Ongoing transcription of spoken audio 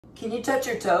Can you touch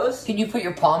your toes? Can you put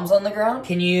your palms on the ground?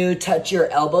 Can you touch your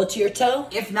elbow to your toe?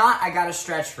 If not, I got a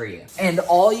stretch for you. And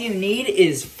all you need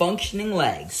is functioning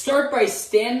legs. Start by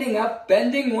standing up,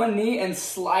 bending one knee, and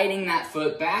sliding that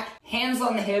foot back. Hands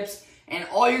on the hips, and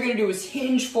all you're gonna do is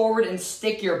hinge forward and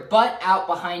stick your butt out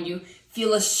behind you.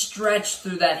 Feel a stretch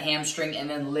through that hamstring and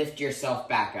then lift yourself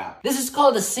back up. This is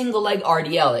called a single leg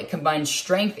RDL. It combines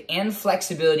strength and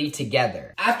flexibility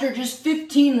together. After just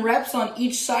 15 reps on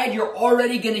each side, you're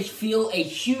already gonna feel a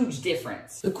huge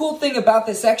difference. The cool thing about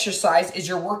this exercise is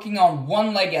you're working on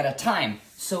one leg at a time.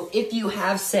 So if you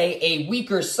have, say, a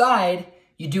weaker side,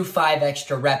 you do 5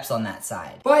 extra reps on that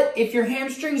side. But if your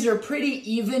hamstrings are pretty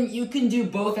even, you can do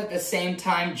both at the same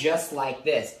time, just like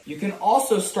this. You can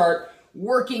also start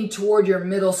working toward your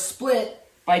middle split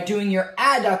by doing your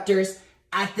adductors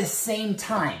at the same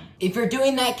time. If you're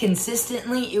doing that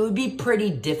consistently, it would be pretty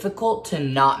difficult to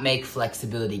not make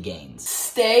flexibility gains.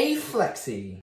 Stay flexy.